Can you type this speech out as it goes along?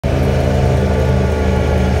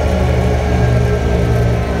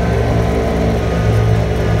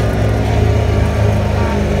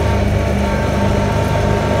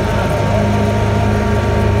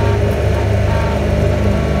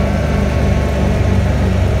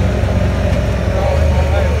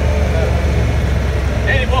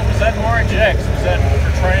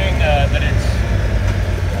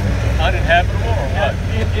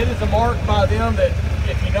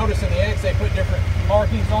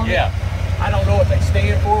on it. Yeah. I don't know what they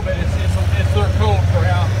stand for, but it's their code for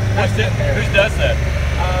how what's in there. Who does that?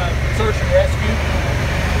 Search and rescue.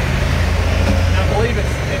 And I believe it's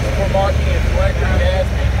for marking and collecting gas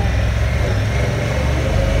people.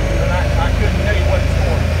 But I couldn't tell you what it's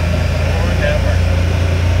for. Or never.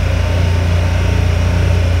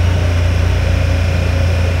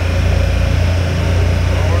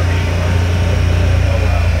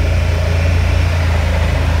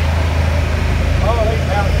 Oh, they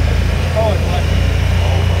found it. Oh, it's like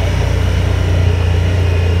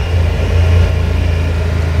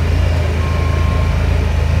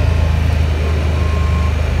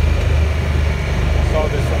Saw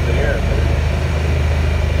this from the air, but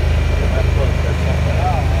that's something.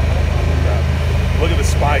 Look at the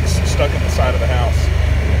spikes stuck in the side of the house.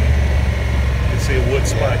 You can see a wood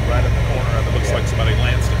spike right in the corner of it. Looks like somebody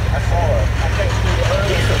lanced it. I saw it. I think through the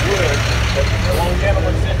early piece of wood, but the one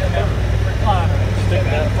gentleman sitting in that recliner,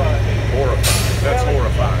 sticking out in front of me. Horrifying. That's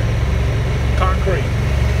horrifying. Concrete.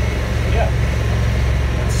 Yeah.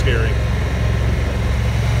 That's scary.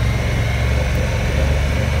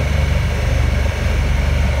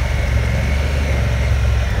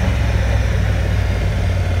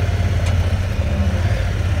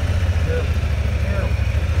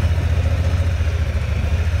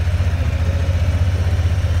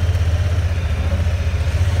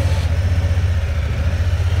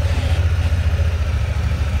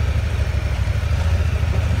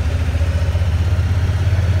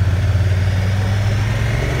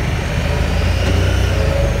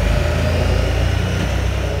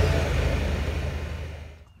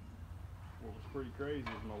 Pretty crazy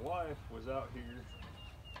is my wife was out here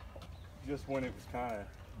just when it was kind of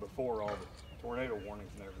before all the tornado warnings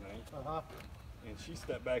and everything. And she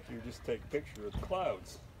stepped back here just to take a picture of the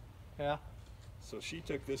clouds. Yeah. So she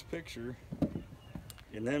took this picture,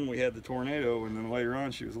 and then we had the tornado, and then later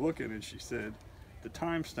on she was looking and she said the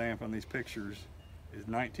timestamp on these pictures is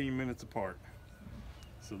 19 minutes apart.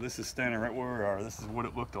 So this is standing right where we are. This is what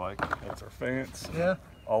it looked like. That's our fence. Yeah.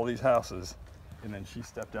 All these houses. And then she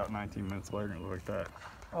stepped out 19 minutes later and it looked like that.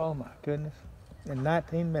 Oh my goodness. In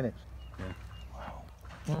 19 minutes. Yeah.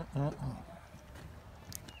 Wow.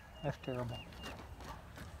 That's terrible.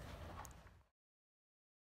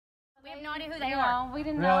 We have no idea who they are. We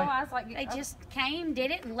didn't Really? know. I was like, They just came, did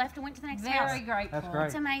it, and left and went to the next house. very grateful. That's great.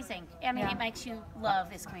 It's amazing. I mean, Yeah. it makes you love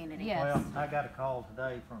this community. Yes. Well, I got a call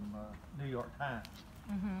today from New York Times,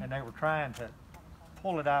 and they were trying to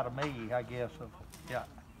pull it out of me, I guess, of, yeah,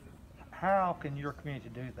 how can your community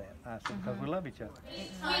do that? I said, because we love each other.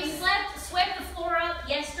 We swept the floor up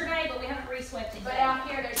yesterday, but we haven't re-swept it But yet. out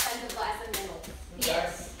here, there's tons of glass in the middle.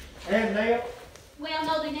 Yes. And nail? Well,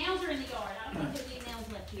 no, the nails are in the yard. I don't think there's any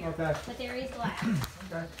nails left here. Okay. But there is glass.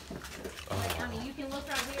 Okay. I mean, you can look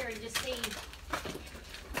right here and just see.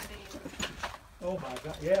 Oh my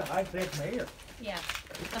God, yeah, I said from here. Yeah.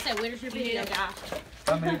 I said, where's your video guy?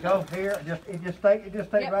 I mean, it goes here, it just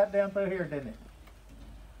stayed right down through here, didn't it?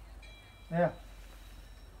 Yeah.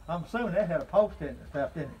 I'm assuming that had a post in it and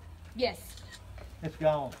stuff, didn't it? Yes. It's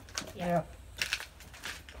gone. Yeah.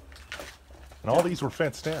 And all these were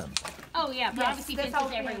fenced in. Oh yeah, privacy this fences whole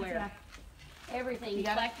fence, everywhere. Everything. You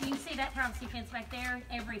got Like you can see that privacy fence back there.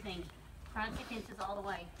 Everything. Privacy fences all the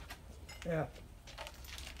way. Yeah.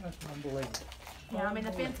 That's unbelievable. Yeah, I mean,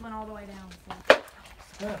 the fence went all the way down.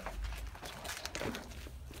 So. Yeah.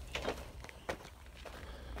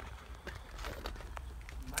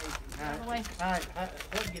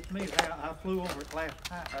 What gets me is how I flew over it last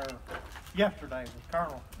night, or yesterday with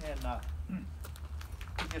Colonel, and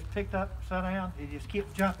he just picked up, sat down, he just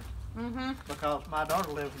kept jumping. Because my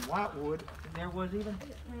daughter lives in Whitewood, and there was even,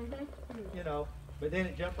 you know, but then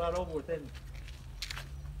it jumped right over within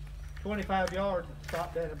 25 yards,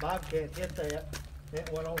 stopped at a bobcat, hit that, then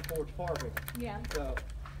it went on towards Farville. Yeah. So,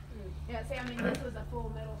 Yeah, see, I mean, this was a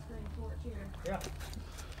full metal screen porch here, yeah.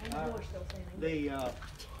 and the door's still standing.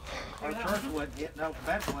 Our church wasn't hit, no, the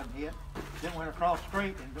back wasn't hit, then went across the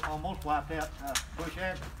street and almost wiped out Bush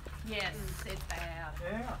Avenue. Yes, it's bad.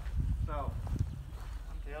 Yeah, so,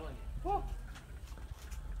 I'm telling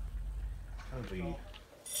you.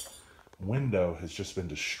 The window has just been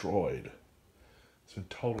destroyed. It's been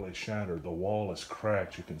totally shattered. The wall is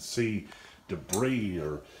cracked. You can see debris,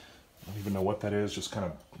 or I don't even know what that is, just kind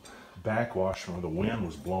of backwash from where the wind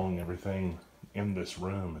was blowing everything in this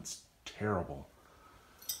room. It's terrible.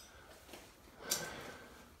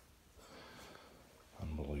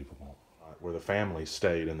 Unbelievable. Where the family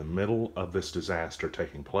stayed in the middle of this disaster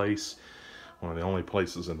taking place, one of the only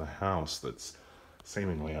places in the house that's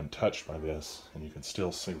seemingly untouched by this, and you can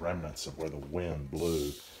still see remnants of where the wind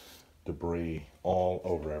blew debris all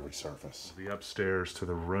over every surface. The upstairs to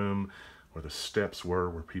the room where the steps were,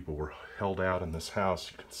 where people were held out in this house,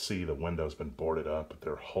 you can see the window's been boarded up, but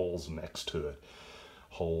there are holes next to it.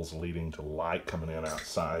 Holes leading to light coming in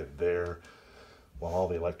outside there, while all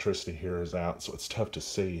the electricity here is out, so it's tough to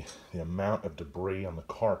see. The amount of debris on the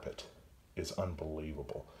carpet is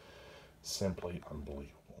unbelievable. Simply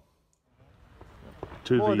unbelievable.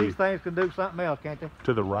 Boy, these things can do something else, can't they?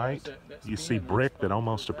 To the right, you see brick that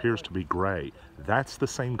almost appears to be gray. That's the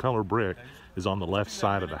same color brick as on the left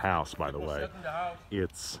side of the house, by the way.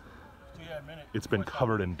 It's been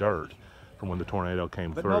covered in dirt from when the tornado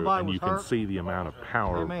came through, and you can see the amount of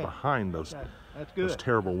power behind those. Those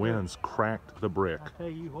terrible winds cracked the brick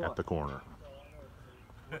at the corner.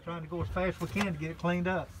 We're trying to go as fast as we can to get it cleaned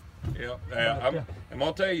up. Yeah, I'm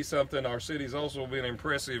gonna tell you something. Our city's also been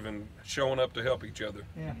impressive in showing up to help each other.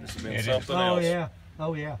 Yeah. This has been something else.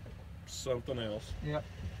 Oh yeah. Something else. Yep.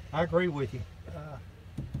 I agree with you.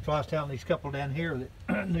 So I was telling these couple down here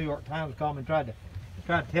that New York Times called me and tried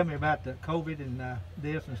to tell me about the COVID and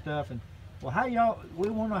this and stuff. And well,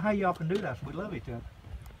 we want to know how y'all can do that. So we love each other.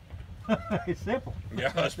 It's simple. Yeah,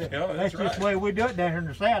 that's just right. the way we do it down here in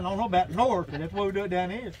the South. I don't know about the North, but that's the way we do it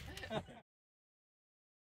down here.